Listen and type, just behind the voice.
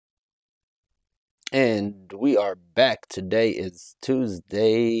And we are back. Today is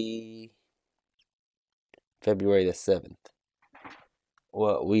Tuesday, February the 7th.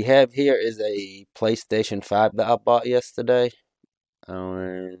 What we have here is a PlayStation 5 that I bought yesterday.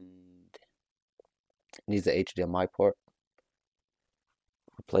 And it needs an HDMI port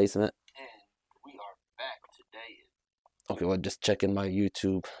replacement. And we are back today. Okay, well, just checking my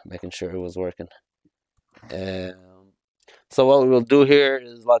YouTube, making sure it was working. So what we will do here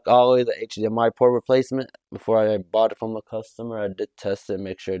is, like always, the HDMI port replacement. Before I bought it from the customer, I did test it,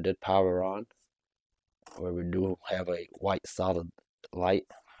 make sure it did power on, where we do have a white solid light,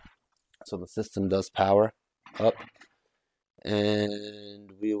 so the system does power up.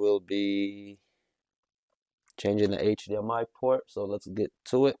 And we will be changing the HDMI port, so let's get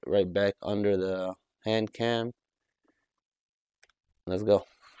to it. Right back under the hand cam. Let's go.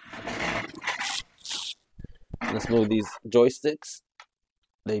 Let's move these joysticks.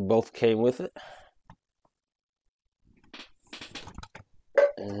 They both came with it.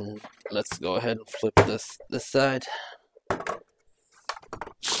 And let's go ahead and flip this side.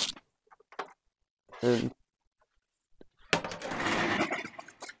 And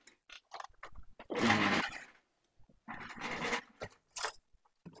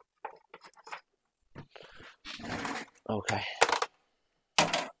okay.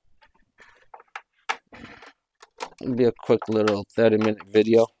 It'll be a quick little 30-minute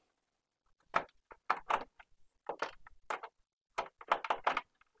video.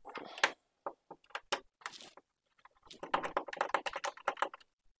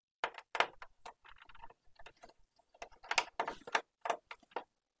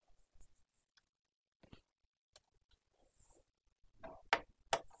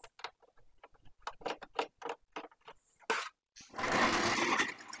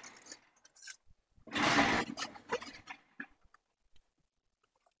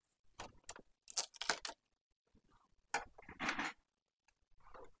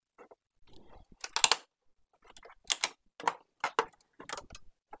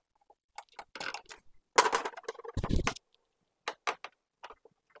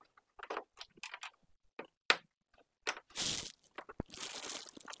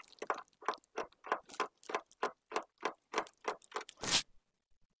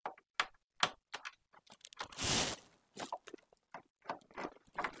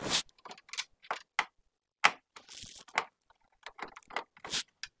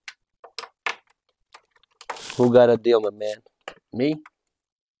 Who got a deal, my man? Me?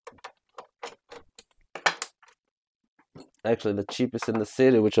 Actually, the cheapest in the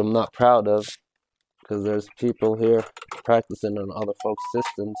city, which I'm not proud of, because there's people here practicing on other folks'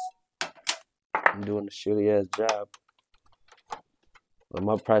 systems and doing a shitty ass job. But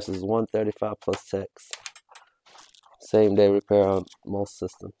my price is $135 plus tax. Same day repair on most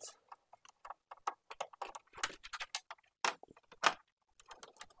systems.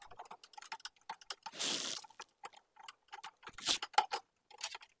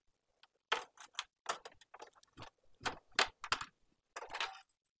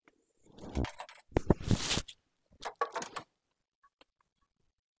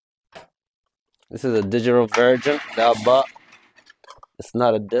 This is a digital version that I bought. It's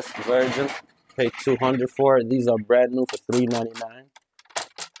not a disc version. Paid $200 for it. These are brand new for $399.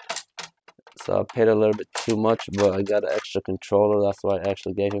 So I paid a little bit too much, but I got an extra controller. That's why I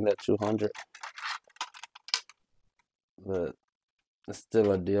actually gave him that $200. But it's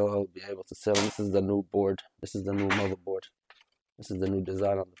still a deal. I'll be able to sell them. This is the new board. This is the new motherboard. This is the new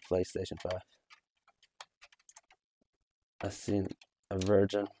design on the PlayStation 5. I seen a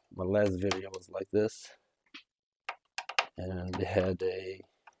version. My last video was like this, and they had a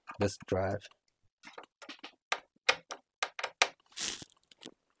disk drive.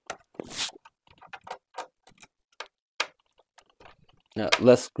 Now,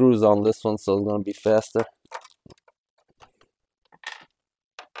 less screws on this one, so it's gonna be faster.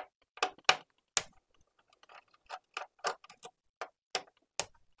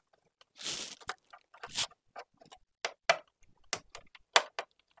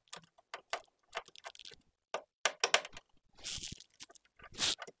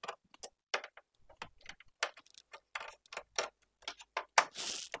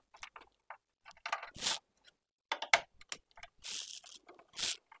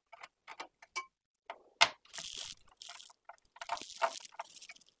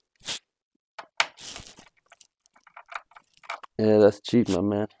 Yeah, that's cheap, my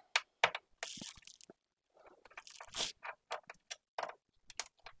man.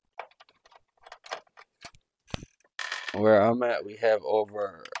 Where I'm at, we have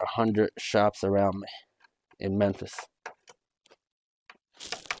over 100 shops around me in Memphis.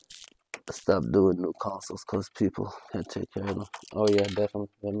 stop doing new consoles because people can't take care of them. Oh yeah, definitely.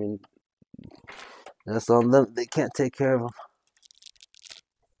 I mean, that's on them. They can't take care of them.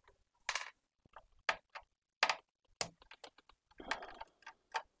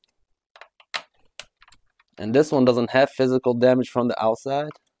 And this one doesn't have physical damage from the outside.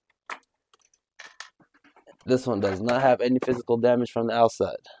 This one does not have any physical damage from the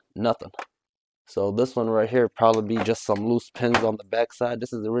outside. Nothing. So this one right here probably be just some loose pins on the backside.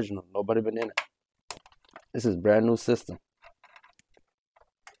 This is the original. Nobody been in it. This is brand new system.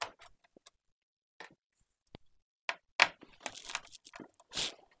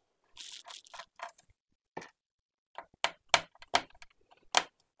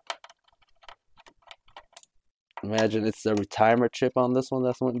 Imagine it's a retimer chip on this one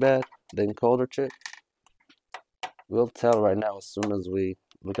that's went bad. The encoder chip. We'll tell right now as soon as we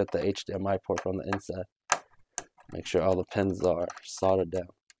look at the HDMI port from the inside. Make sure all the pins are soldered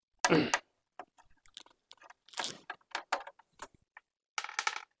down.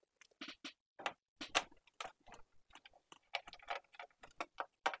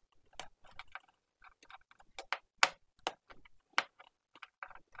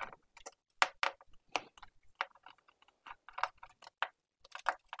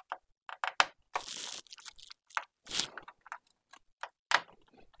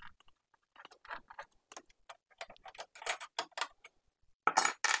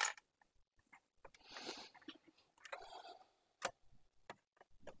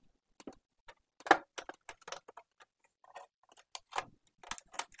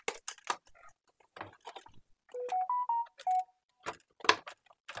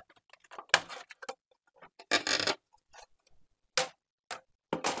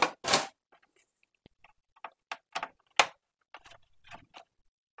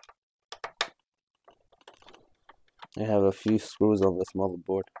 I have a few screws on this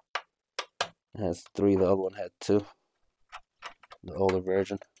motherboard. It has 3, the other one had 2. The older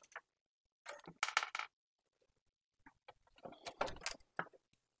version.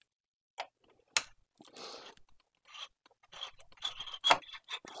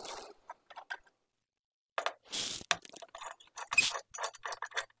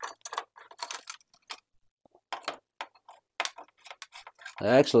 I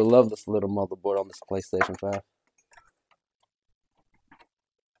actually love this little motherboard on this PlayStation 5.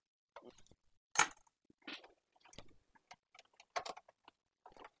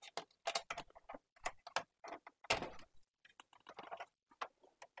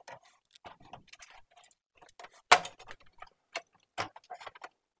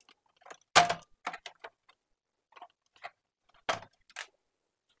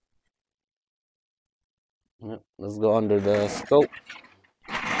 Yep, let's go under the scope.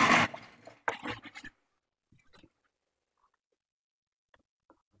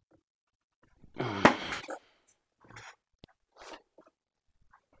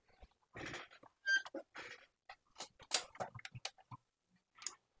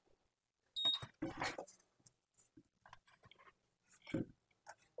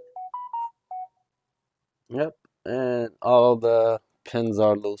 Yep, and all the pins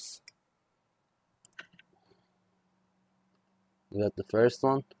are loose. You got the first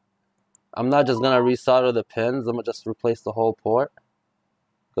one. I'm not just gonna resolder the pins. I'm gonna just replace the whole port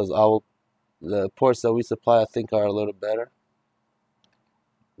because the ports that we supply I think are a little better.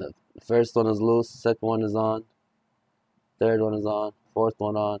 The first one is loose. Second one is on. Third one is on. Fourth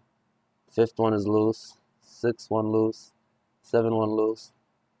one on. Fifth one is loose. Sixth one loose. Seventh one loose.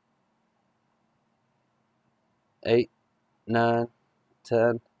 8, 9,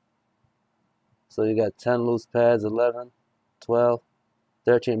 10. So you got 10 loose pads, 11, 12,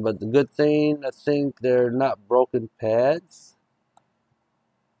 13. But the good thing, I think they're not broken pads.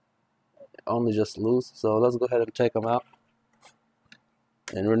 Only just loose. So let's go ahead and take them out.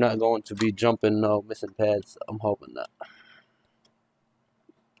 And we're not going to be jumping no missing pads. I'm hoping not.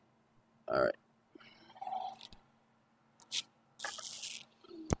 Alright.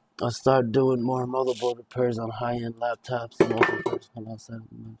 I'll start doing more motherboard repairs on high-end laptops and notebooks when outside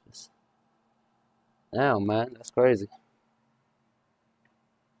of Memphis. Damn, man, that's crazy.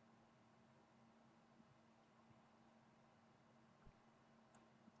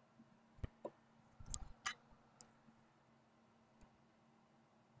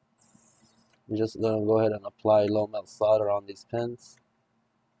 I'm just gonna go ahead and apply low melt solder on these pins.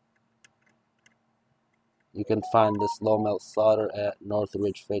 You can find this low melt solder at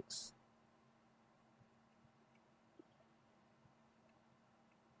Northridge Fix.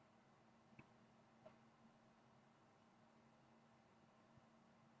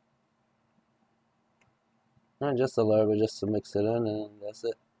 And just a little bit just to mix it in, and that's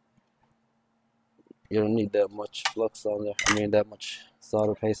it. You don't need that much flux on there. I mean, that much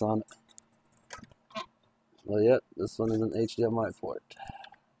solder paste on it. Well, yeah, this one is an HDMI port.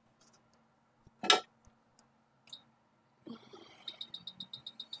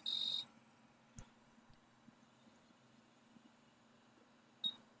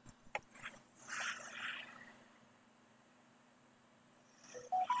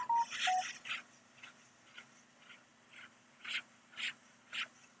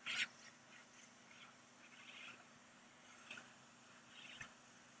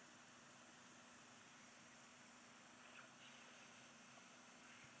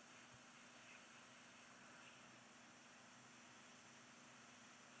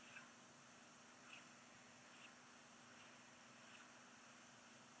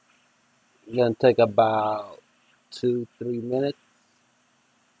 It's gonna take about 2-3 minutes.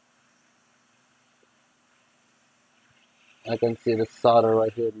 I can see the solder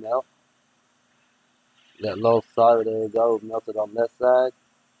right here melt. That low solder, there you go, melted on that side.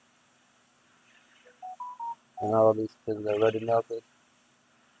 And all of these pins are already melted.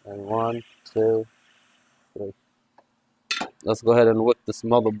 And 1, 2, 3. Let's go ahead and wick this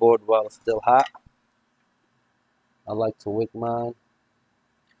motherboard while it's still hot. I like to wick mine.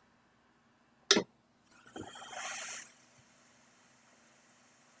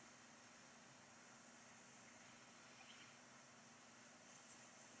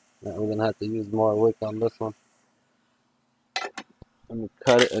 Now we're gonna have to use more wick on this one. Let me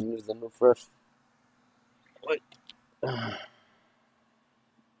cut it and use the new fresh wick.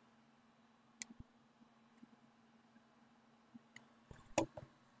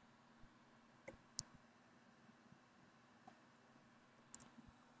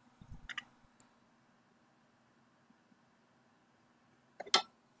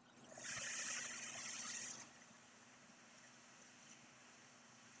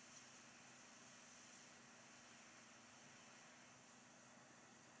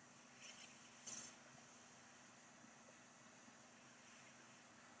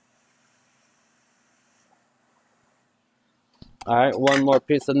 Alright, one more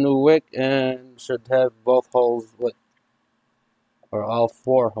piece of new wick and should have both holes wicked. Or all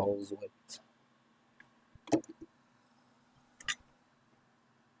 4 holes wicked.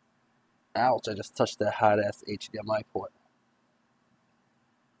 Ouch, I just touched that hot ass HDMI port.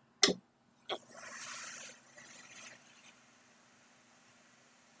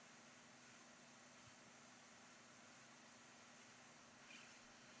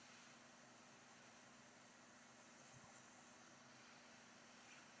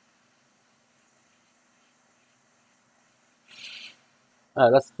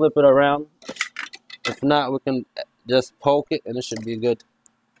 Alright, let's flip it around. If not, we can just poke it and it should be good.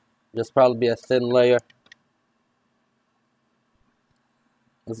 Just probably be a thin layer.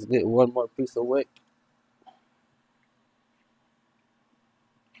 Let's get one more piece of wick.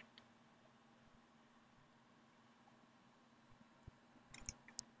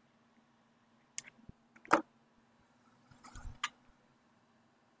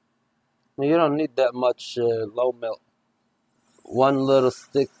 You don't need that much low melt. One little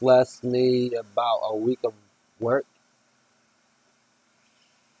stick lasts me about a week of work.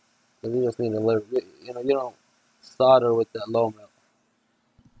 You just need a little bit, you don't solder with that low melt.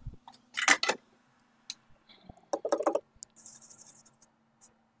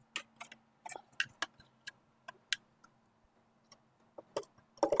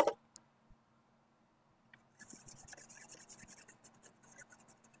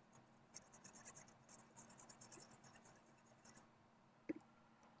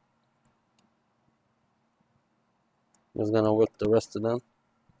 Just gonna wick the rest of them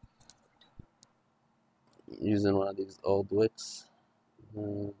using one of these old wicks.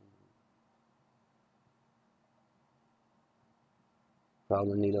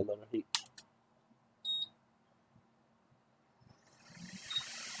 Probably need a little heat.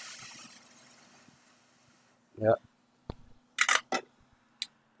 Yeah.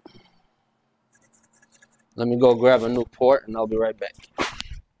 Let me go grab a new port and I'll be right back.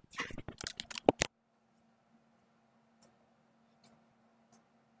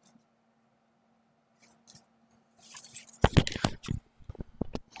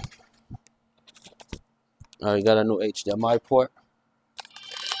 Alright, got a new HDMI port.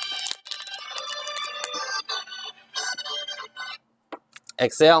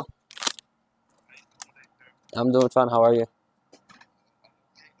 XL? I'm doing fine. How are you?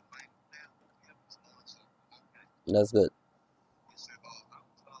 That's good.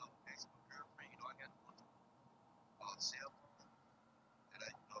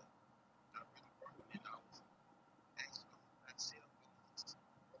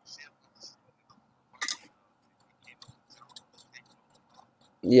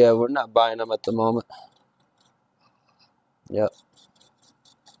 Yeah, we're not buying them at the moment. Yep.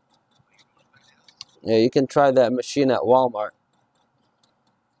 Yeah, you can try that machine at Walmart.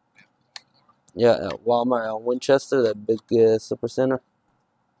 Yeah, at Walmart on Winchester, that big super center.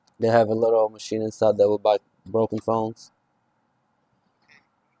 They have a little machine inside that will buy broken phones.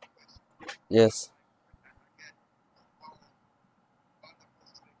 Yes.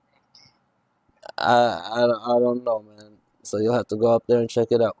 I don't know, man. So you'll have to go up there and check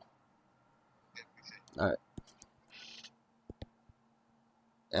it out. All right.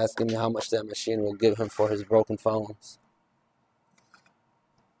 Asking me how much that machine will give him for his broken phones.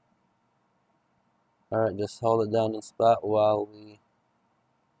 All right, just hold it down in spot while we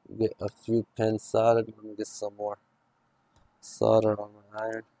get a few pins soldered. Let me get some more solder on my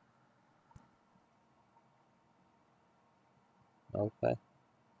iron. Okay.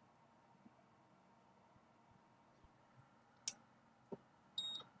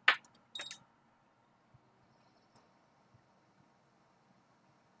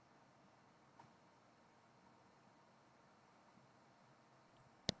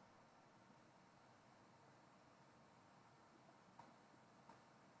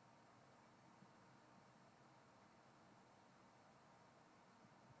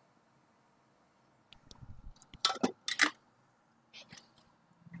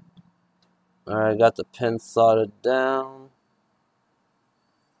 All right, got the pin soldered down.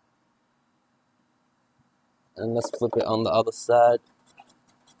 And let's flip it on the other side.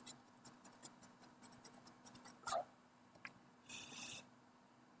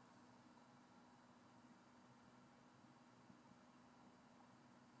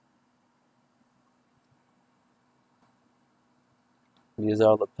 These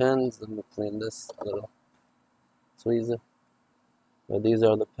are the pins. Let me clean this little tweezer. But these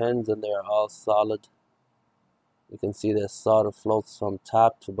are the pins and they're all solid. You can see the solder floats from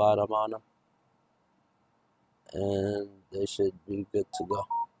top to bottom on them. And they should be good to go.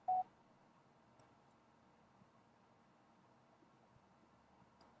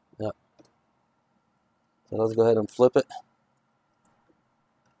 Yep. So let's go ahead and flip it.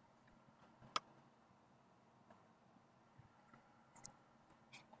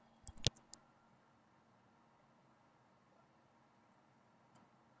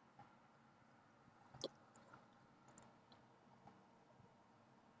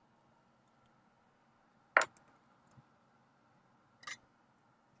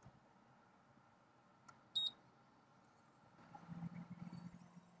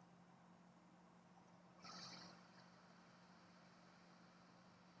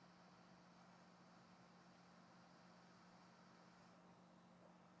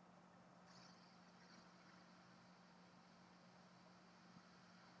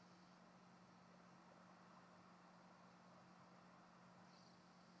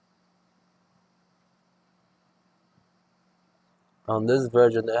 On this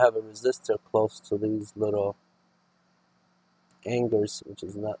version, they have a resistor close to these little angers, which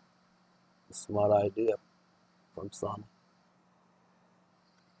is not a smart idea from Sony.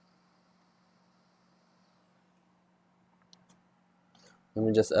 Let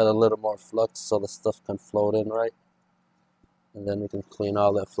me just add a little more flux so the stuff can float in right. And then we can clean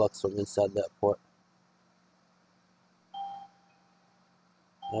all that flux from inside that port.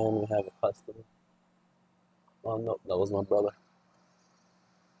 And we have a customer. Oh no, that was my brother.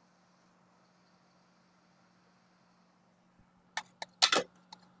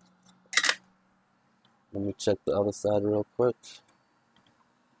 Let me check the other side real quick.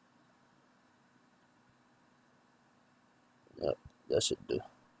 Yep, that should do.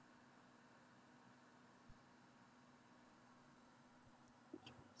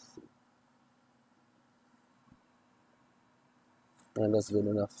 And that's good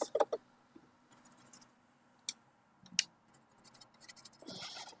enough.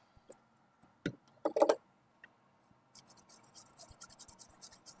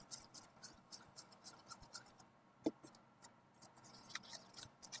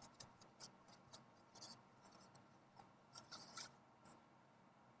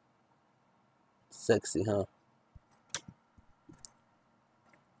 Sexy, huh?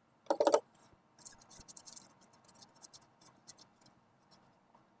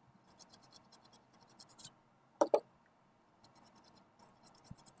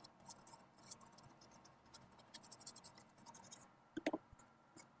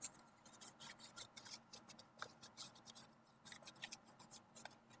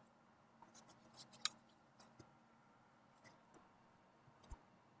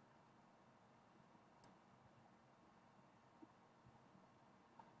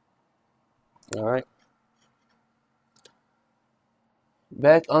 All right.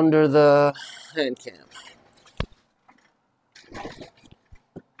 Back under the hand cam.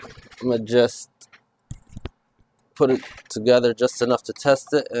 I'm gonna just put it together just enough to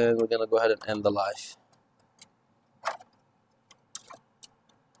test it, and we're gonna go ahead and end the live.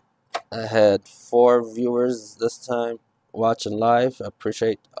 I had 4 viewers this time watching live. I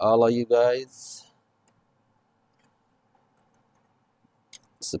appreciate all of you guys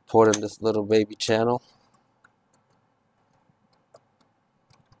supporting this little baby channel.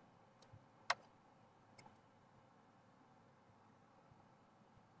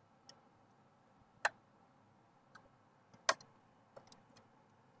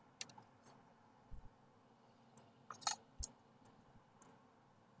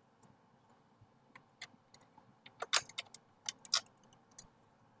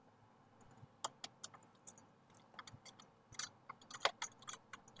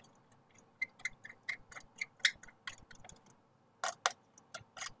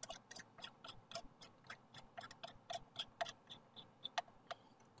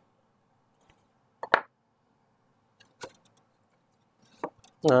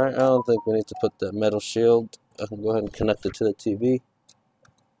 Alright, I don't think we need to put the metal shield. I can go ahead and connect it to the TV.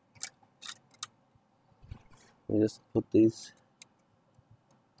 We just put these.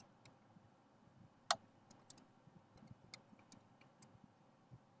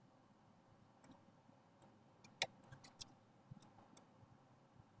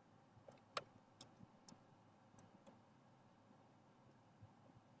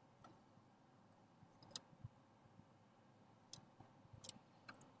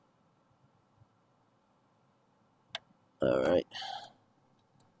 Alright.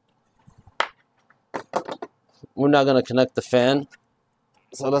 We're not going to connect the fan.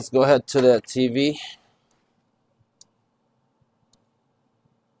 So let's go ahead to that TV.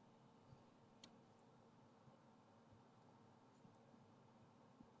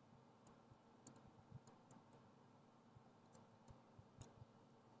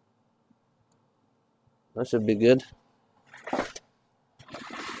 That should be good.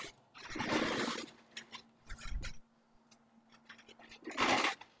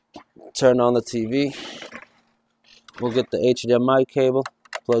 Turn on the TV. We'll get the HDMI cable,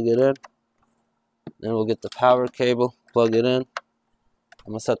 plug it in. Then we'll get the power cable, plug it in.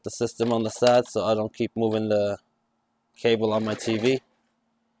 I'm going to set the system on the side so I don't keep moving the cable on my TV.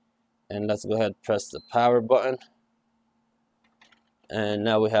 And let's go ahead and press the power button. And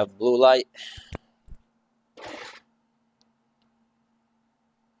now we have blue light.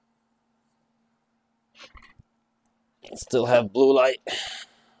 Still have blue light.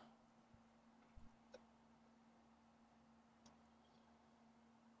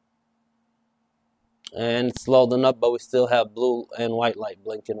 And it's loading up, but we still have blue and white light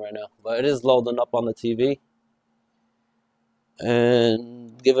blinking right now. But it is loading up on the TV.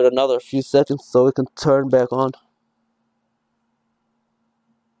 And give it another few seconds so it can turn back on.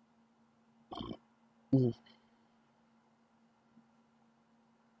 And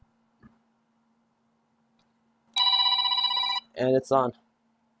it's on.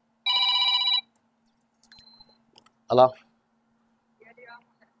 Hello?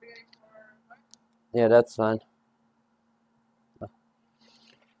 Yeah, that's fine.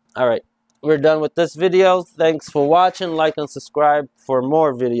 Alright, we're done with this video. Thanks for watching. Like and subscribe for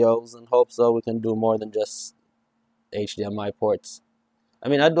more videos, and hope so we can do more than just HDMI ports. I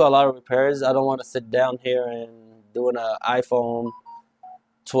mean, I do a lot of repairs. I don't want to sit down here and doing an iPhone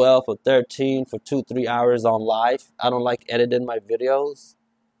 12 or 13 for 2-3 hours on live. I don't like editing my videos,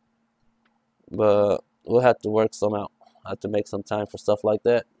 but we'll have to work some out. I have to make some time for stuff like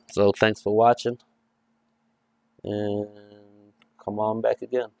that. So thanks for watching, and come on back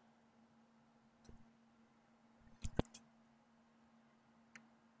again.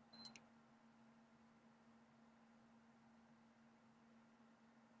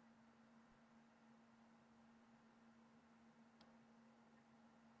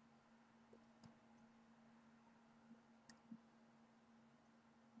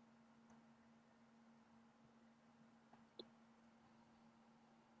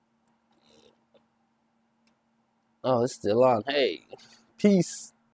 Oh, it's still on. Hey, peace.